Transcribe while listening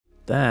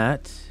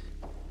That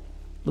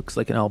looks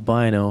like an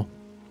albino.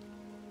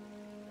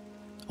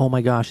 Oh my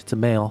gosh, it's a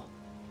male.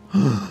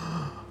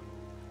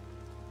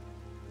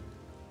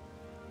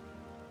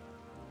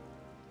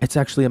 It's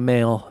actually a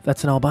male.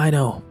 That's an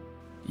albino.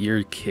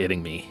 You're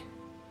kidding me.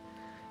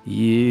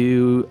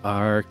 You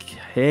are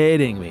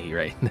kidding me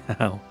right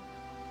now.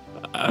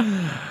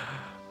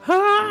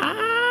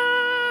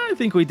 I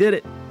think we did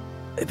it.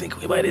 I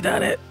think we might have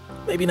done it.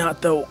 Maybe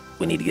not, though.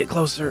 We need to get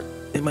closer.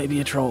 It might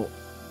be a troll.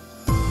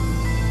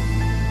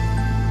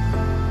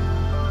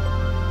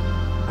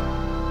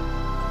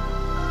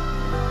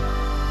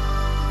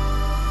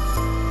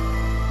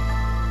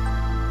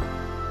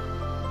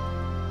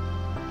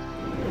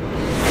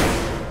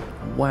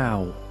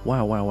 Wow.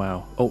 Wow, wow,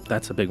 wow. Oh,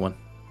 that's a big one.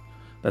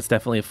 That's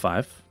definitely a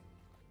 5.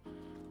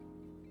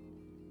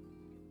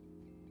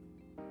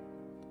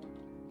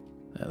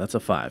 Yeah, that's a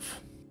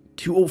 5.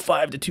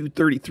 205 to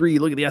 233.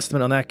 Look at the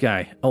estimate on that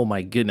guy. Oh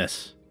my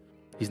goodness.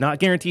 He's not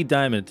guaranteed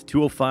diamond.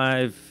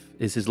 205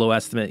 is his low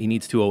estimate. He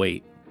needs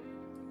 208.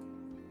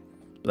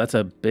 But that's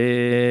a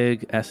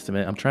big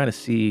estimate. I'm trying to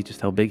see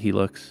just how big he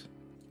looks.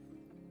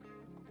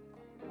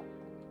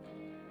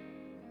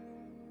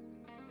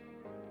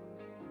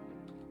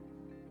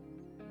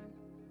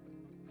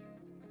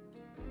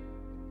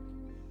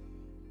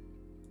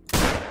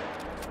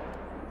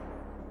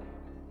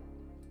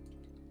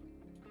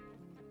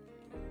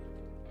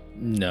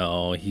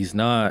 No, he's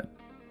not.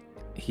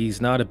 He's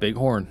not a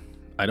bighorn.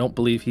 I don't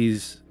believe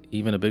he's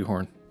even a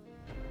bighorn.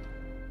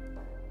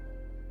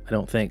 I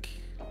don't think.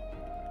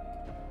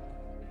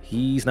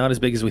 He's not as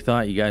big as we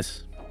thought, you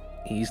guys.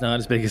 He's not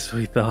as big as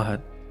we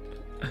thought.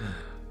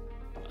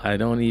 I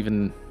don't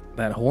even...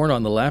 That horn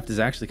on the left is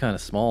actually kind of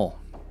small.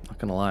 Not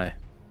gonna lie.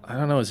 I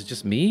don't know, is it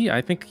just me?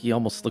 I think he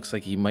almost looks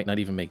like he might not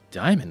even make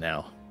diamond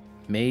now.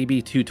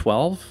 Maybe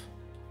 212?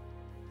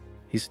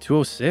 He's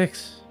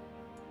 206.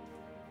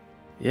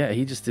 Yeah,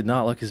 he just did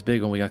not look as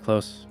big when we got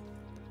close.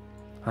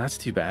 Oh, that's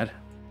too bad.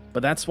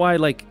 But that's why,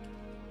 like,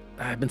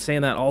 I've been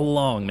saying that all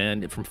along,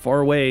 man. From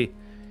far away,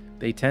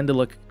 they tend to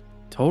look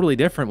totally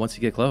different once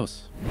you get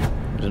close.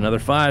 There's another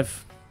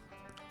 5.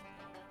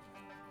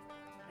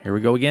 Here we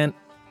go again.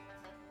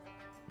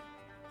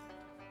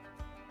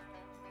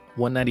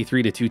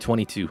 193 to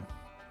 222.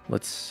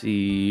 Let's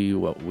see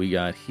what we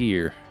got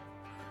here.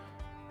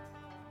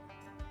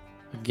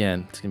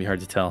 Again, it's going to be hard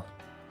to tell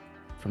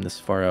from this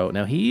far out.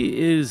 Now he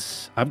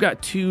is... I've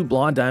got 2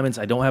 blonde diamonds.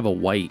 I don't have a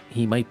white.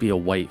 He might be a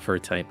white fur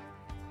type.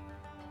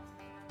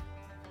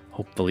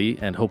 Hopefully,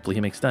 and hopefully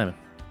he makes diamond.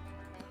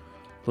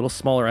 A little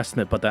smaller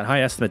estimate, but that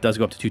high estimate does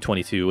go up to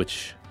 222,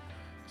 which...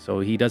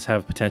 So he does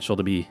have potential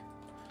to be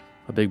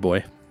a big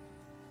boy.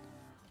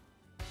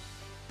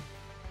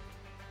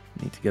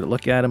 Need to get a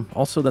look at him.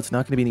 Also, that's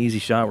not going to be an easy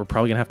shot. We're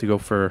probably going to have to go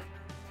for...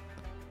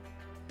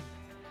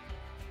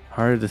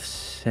 Hard to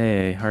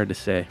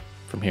say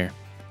from here.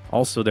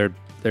 Also, their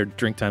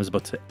drink time is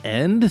about to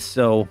end,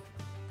 so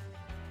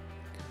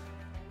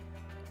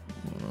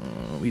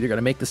we either got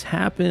to make this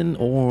happen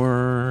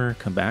or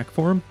come back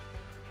for him.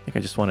 I think I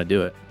just want to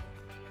do it.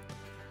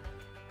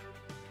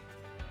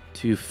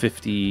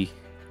 250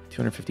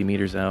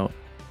 meters out.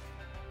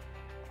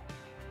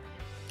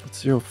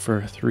 Let's go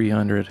for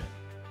 300.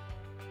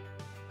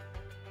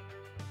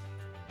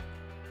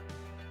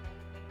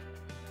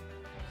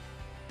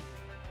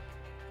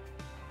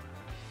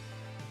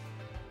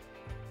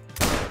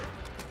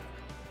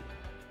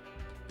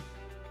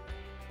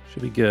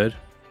 Should be good.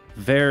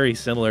 Very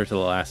similar to the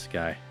last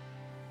guy.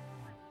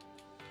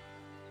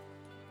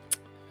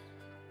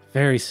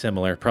 Very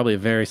similar. Probably a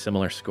very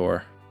similar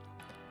score.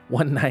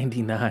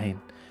 199.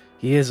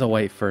 He is a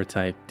white fur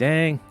type.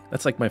 Dang.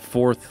 That's like my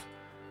 4th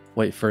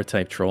white fur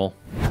type troll.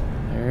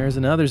 There's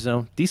another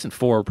zone. Decent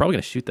 4. We're probably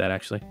going to shoot that,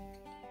 actually.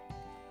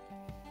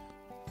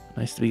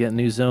 Nice to be getting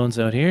new zones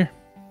out here.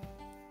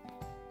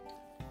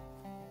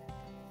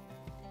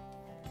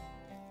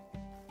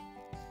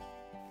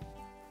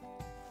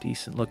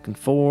 Decent looking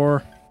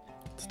 4.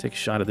 Let's take a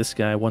shot of this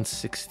guy.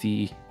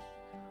 160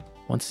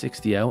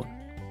 out.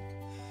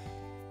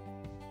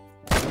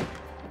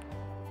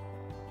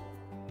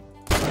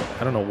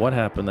 I don't know what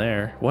happened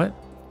there. What?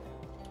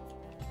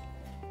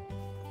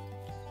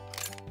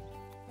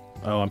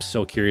 Oh, I'm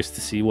so curious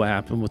to see what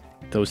happened with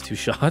those 2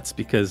 shots,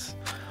 because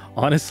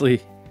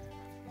honestly,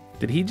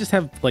 did he just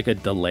have like a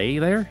delay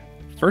there?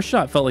 First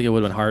shot felt like it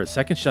would have been hard.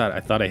 Second shot, I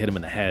thought I hit him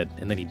in the head,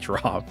 and then he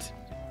dropped.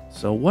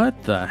 So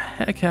what the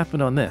heck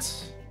happened on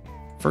this?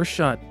 First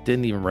shot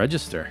didn't even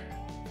register.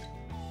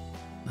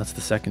 That's the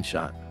second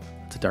shot.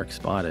 It's a dark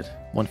spotted.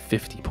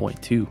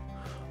 150.2.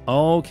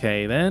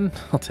 Okay, then.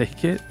 I'll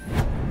take it.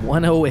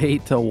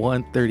 108 to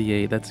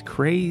 138. That's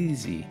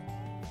crazy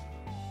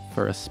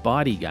for a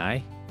spotty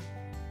guy.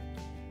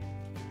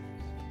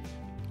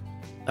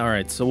 All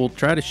right, so we'll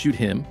try to shoot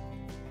him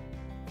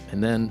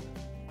and then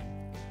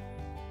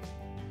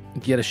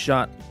get a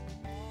shot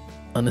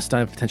on this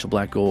time potential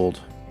black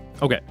gold.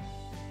 Okay.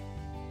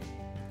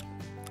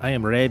 I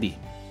am ready.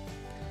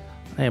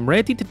 I am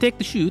ready to take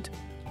the shoot.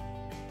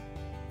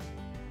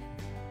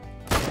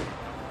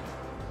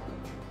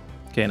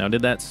 Okay, now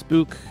did that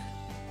spook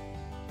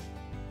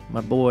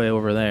my boy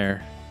over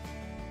there?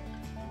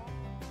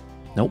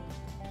 Nope,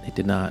 it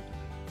did not.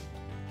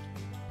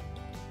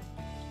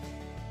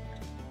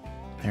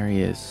 There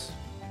he is.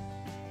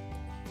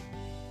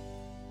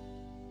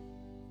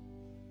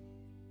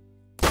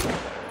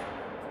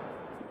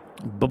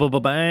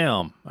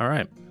 Bam! All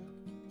right.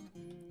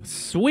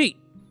 Sweet.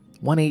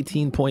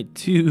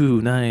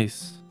 118.2.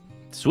 Nice.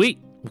 Sweet.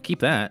 We'll keep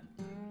that.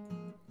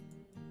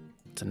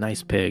 It's a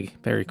nice pig.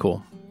 Very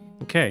cool.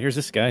 Okay, here's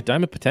this guy.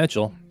 Diamond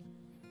Potential.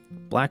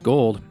 Black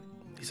gold.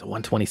 He's a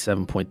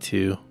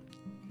 127.2.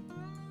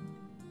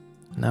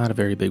 Not a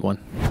very big one.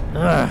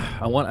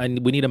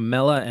 We need a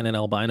Mela and an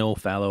Albino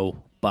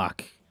Fallow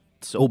Buck.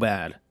 So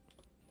bad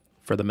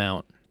for the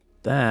mount.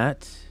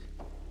 That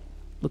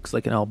looks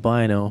like an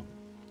albino.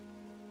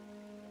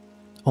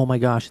 Oh my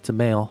gosh, it's a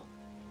male.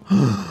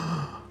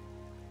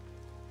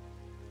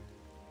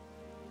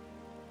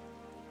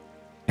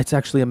 It's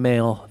actually a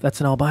male.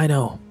 That's an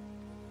albino.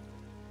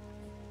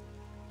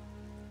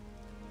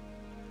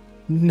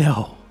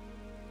 No.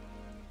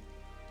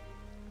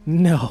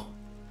 No.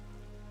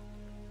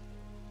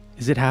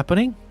 Is it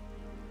happening?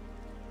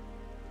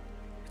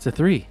 It's a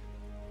 3.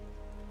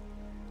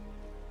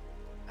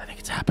 I think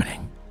it's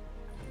happening.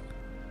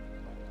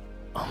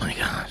 Oh my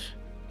gosh.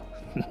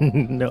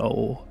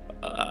 No.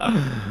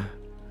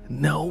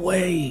 No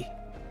way.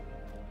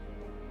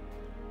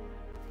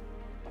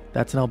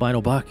 That's an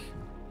albino buck.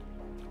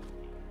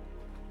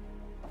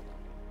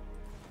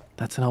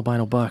 That's an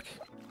albino buck.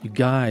 You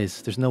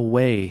guys, there's no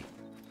way.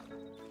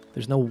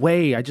 There's no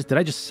way. Did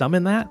I just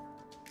summon that?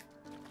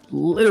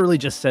 Literally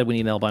just said we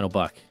need an albino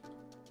buck.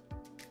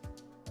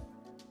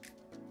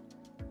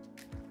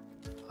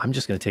 I'm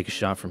just going to take a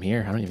shot from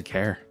here. I don't even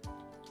care.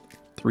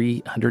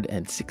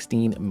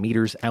 316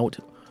 meters out.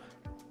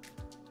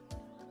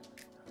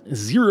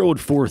 Zeroed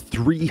for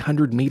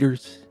 300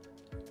 meters.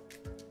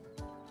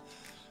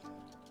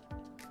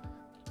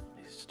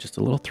 He's just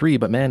a little 3,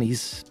 but man,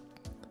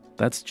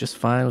 that's just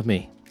fine with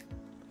me.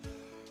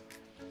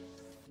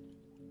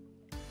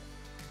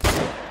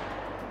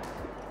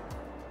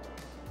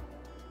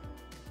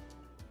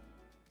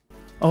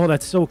 Oh,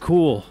 that's so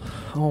cool.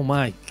 Oh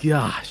my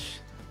gosh.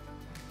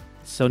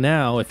 So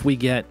now if we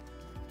get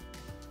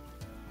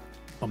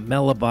a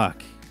Mela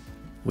buck,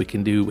 we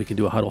can do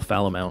a huddle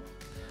fallow mount.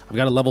 I've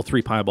got a level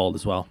 3 piebald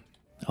as well.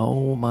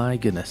 Oh my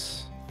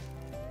goodness.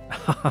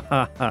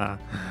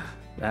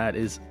 That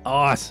is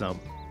awesome.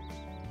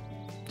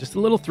 Just a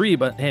little 3,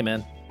 but hey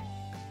man,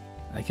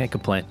 I can't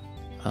complain.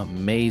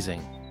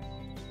 Amazing.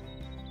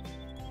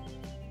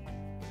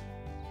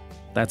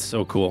 That's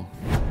so cool.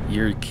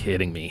 You're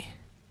kidding me.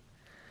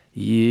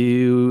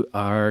 You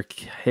are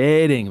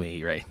kidding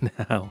me right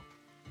now.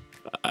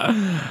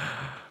 I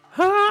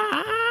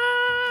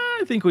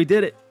think we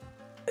did it.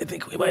 I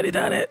think we might have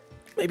done it.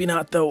 Maybe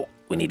not, though.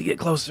 We need to get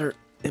closer.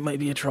 It might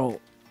be a troll.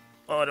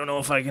 Oh, I don't know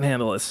if I can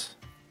handle this.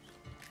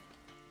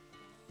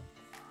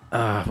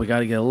 We got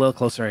to get a little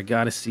closer. I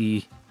got to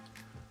see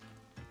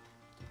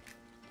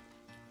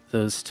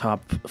those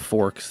top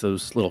forks,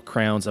 those little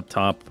crowns up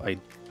top. I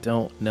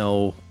don't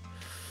know.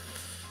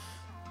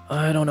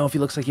 I don't know if he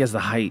looks like he has the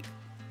height.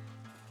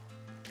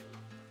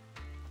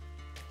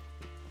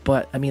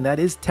 But, I mean, that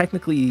is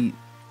technically...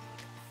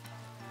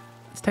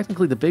 It's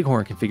technically the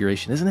bighorn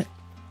configuration, isn't it?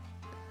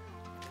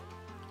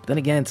 Then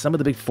again, some of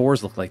the big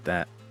 4s look like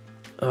that.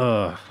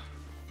 Ugh.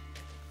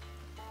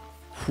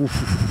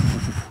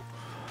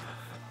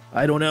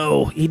 I don't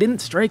know. He didn't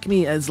strike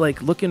me as,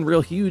 like, looking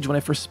real huge when I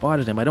first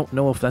spotted him. I don't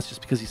know if that's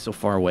just because he's so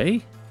far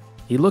away.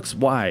 He looks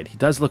wide. He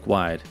does look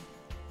wide.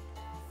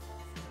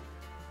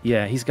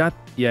 Yeah, he's got...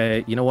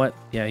 Yeah, you know what?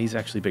 Yeah, he's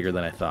actually bigger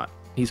than I thought.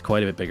 He's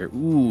quite a bit bigger.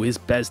 Ooh, his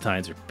bez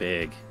tines are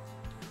big.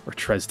 Or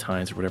trez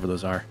tines, or whatever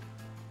those are.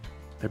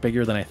 They're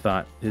bigger than I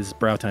thought. His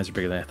brow tines are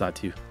bigger than I thought,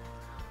 too.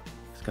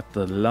 He's got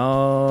the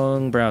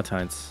long brow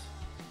tines.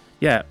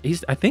 Yeah,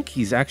 I think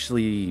he's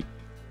actually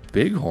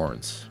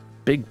bighorns.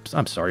 Big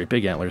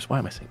antlers. Why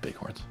am I saying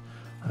bighorns?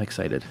 I'm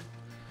excited.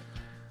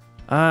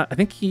 I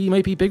think he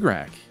might be big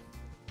rack.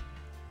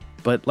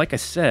 But like I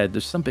said,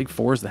 there's some big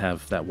 4s that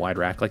have that wide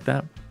rack like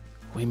that.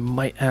 We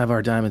might have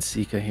our Diamond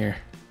Sika here.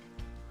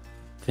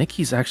 I think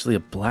he's actually a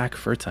black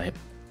fur type.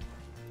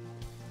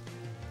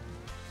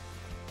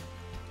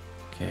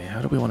 Okay,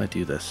 how do we want to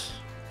do this?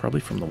 Probably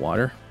from the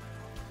water.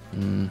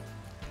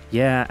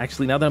 Yeah,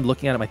 actually, now that I'm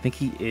looking at him, I think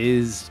he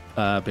is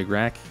big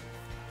rack.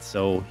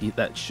 So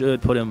that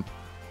should put him...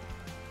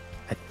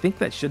 I think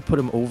that should put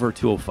him over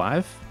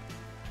 205.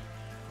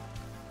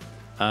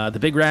 The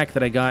big rack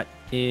that I got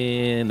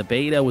in the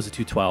beta was a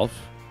 212.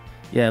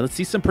 Yeah, let's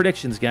see some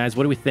predictions, guys.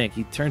 What do we think?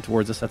 He turned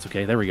towards us. That's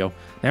okay. There we go.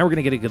 Now we're going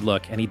to get a good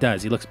look. And he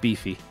does. He looks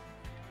beefy.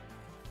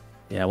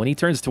 Yeah, when he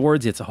turns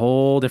towards you, it's a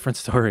whole different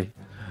story.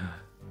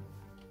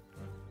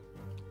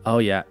 Oh,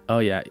 yeah. Oh,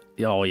 yeah.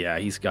 Oh, yeah.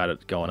 He's got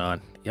it going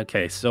on.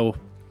 Okay, so...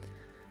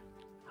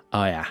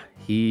 Oh, yeah.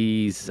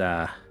 He's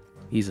a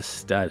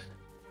stud.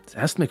 His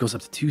estimate goes up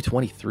to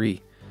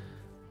 223.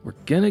 We're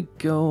going to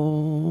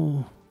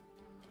go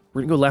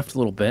left a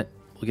little bit.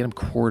 We'll get him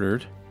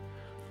quartered.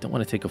 Don't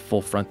want to take a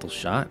full frontal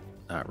shot.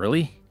 Not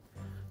really.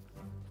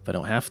 If I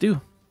don't have to.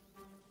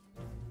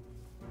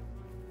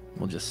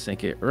 We'll just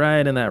sink it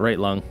right in that right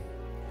lung.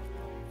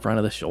 Front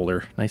of the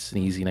shoulder. Nice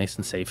and easy, nice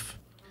and safe.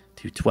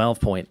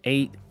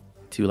 212.8,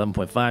 211.5,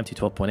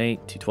 212.8,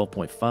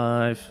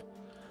 212.5.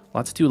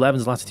 Lots of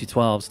 211s, lots of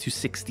 212s.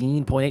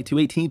 216.8,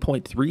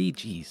 218.3.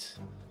 Jeez.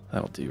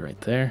 That'll do right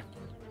there.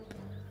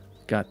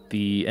 Got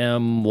the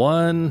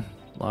M1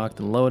 locked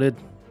and loaded.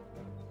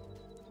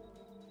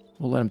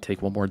 We'll let him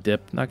take one more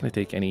dip. Not going to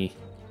take any...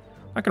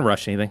 Not going to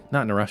rush anything.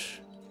 Not in a rush.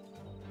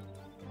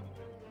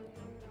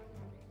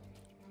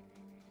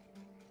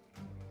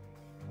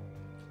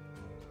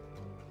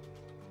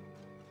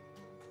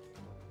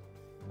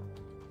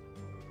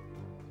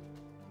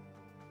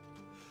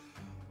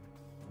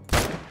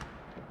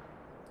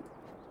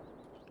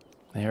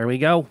 There we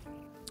go.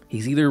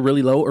 He's either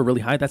really low or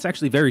really high. That's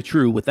actually very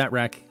true. With that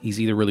rack,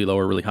 he's either really low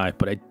or really high,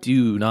 but I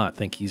do not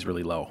think he's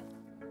really low.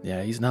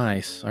 Yeah, he's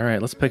nice. All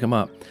right, let's pick him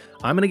up.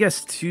 I'm going to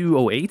guess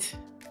 208.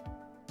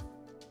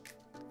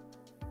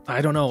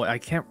 I don't know. I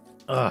can't...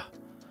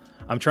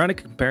 I'm trying to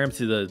compare him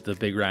to the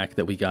big rack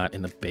that we got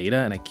in the beta,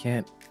 and I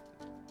can't...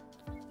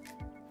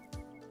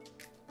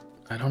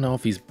 I don't know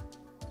if he's...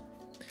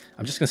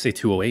 I'm just going to say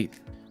 208.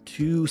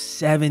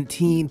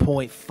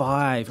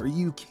 217.5. Are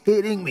you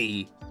kidding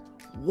me?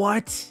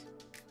 What?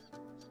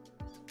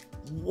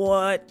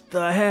 What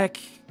the heck?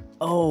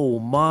 Oh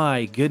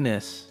my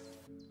goodness.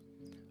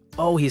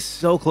 Oh, he's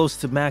so close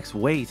to max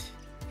weight.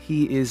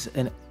 He is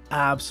an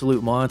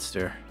absolute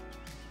monster.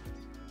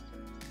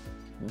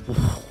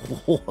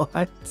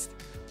 What?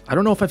 I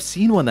don't know if I've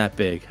seen one that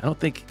big. I don't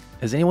think...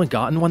 Has anyone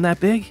gotten one that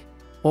big?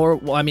 Or,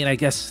 well, I mean, I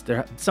guess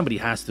somebody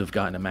has to have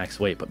gotten a max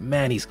weight, but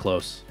man, he's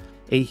close.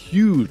 A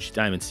huge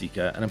Diamond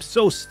Sika, and I'm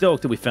so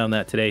stoked that we found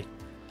that today.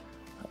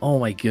 Oh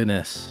my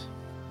goodness.